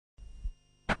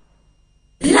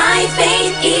Life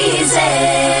ain't easy.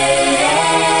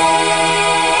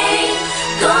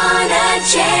 Gonna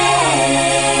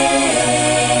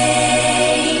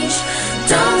change.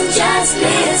 Don't just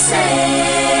listen.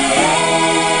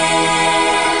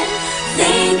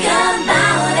 Think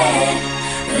about it.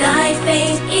 Life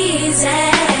ain't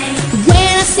easy.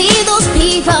 When I see those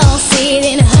people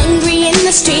sitting hungry in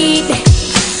the street,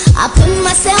 I put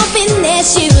myself in their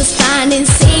shoes, finding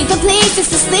safer places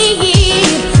to sleep.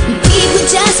 People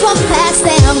just walk past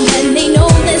them when they know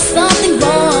there's something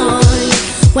wrong,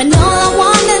 when all I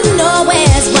wanna know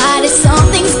is why there's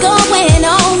something's going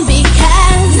on.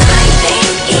 Because life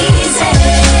ain't easy,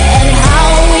 and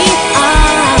how we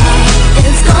are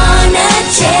is gonna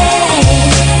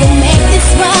change. We'll make this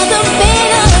world a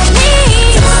better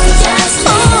place. don't just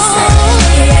listen.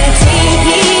 Take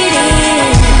it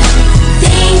in,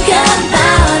 think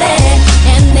about it,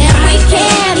 and then we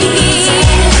can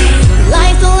begin.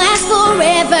 Life will last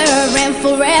forever, and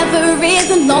forever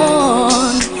isn't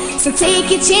long. So take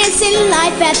a chance in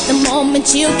life at the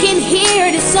moment you can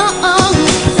hear the song.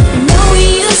 No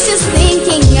use just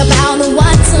thinking about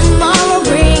what tomorrow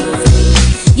brings.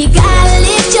 You gotta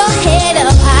lift your head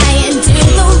up high and do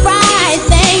the right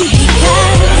thing.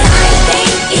 Because Life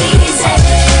ain't easy,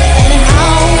 and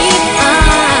how we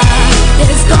are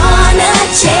is gonna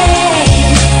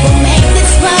change. We'll make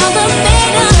this world a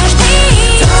better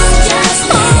place. don't just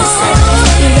listen.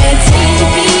 Take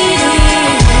it in,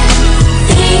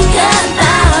 think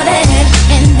about it,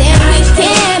 and then we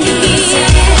can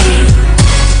begin.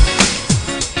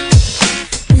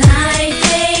 Life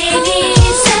ain't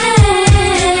easy.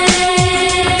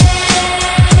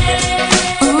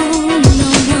 Oh no,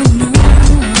 no, no.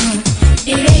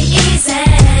 It ain't easy.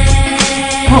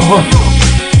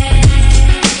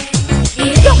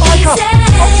 It ain't easy.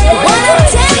 What I'm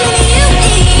telling you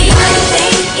is Life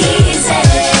ain't easy.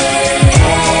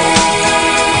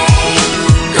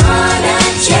 Gonna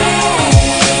change.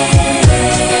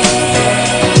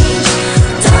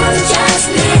 Don't just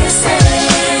listen.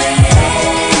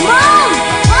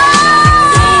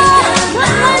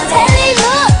 Mom, Teddy,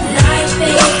 look. Life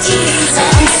ain't easy.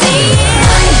 I'm seeing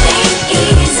Life ain't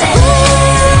easy.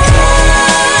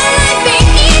 life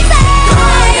ain't easy.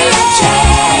 Gonna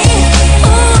change.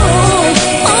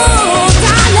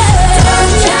 Darling,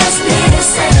 Don't just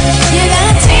listen. you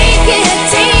gotta take it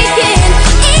in,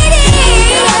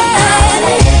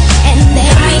 and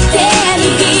then we can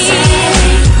begin.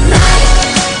 Life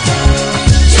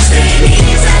just ain't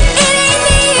easy. It ain't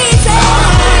easy.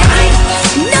 Alright.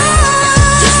 No,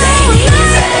 Just ain't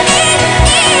easy.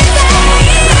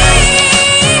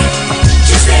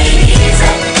 Just ain't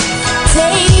easy.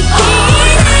 Take it.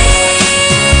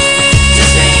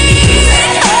 Just ain't easy.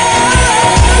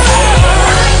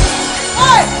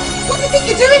 Oi! What do you think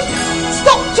you're doing?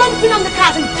 Stop jumping on the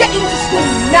cars and get into school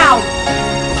now!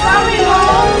 Sorry,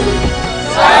 Mom!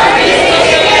 Sorry!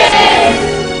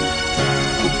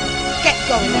 Get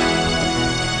going now.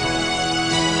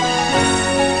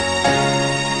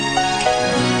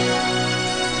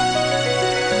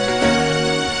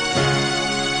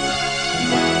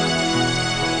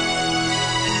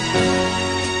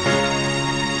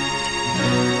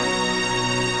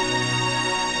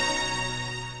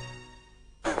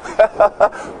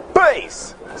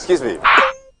 Bass! Excuse me.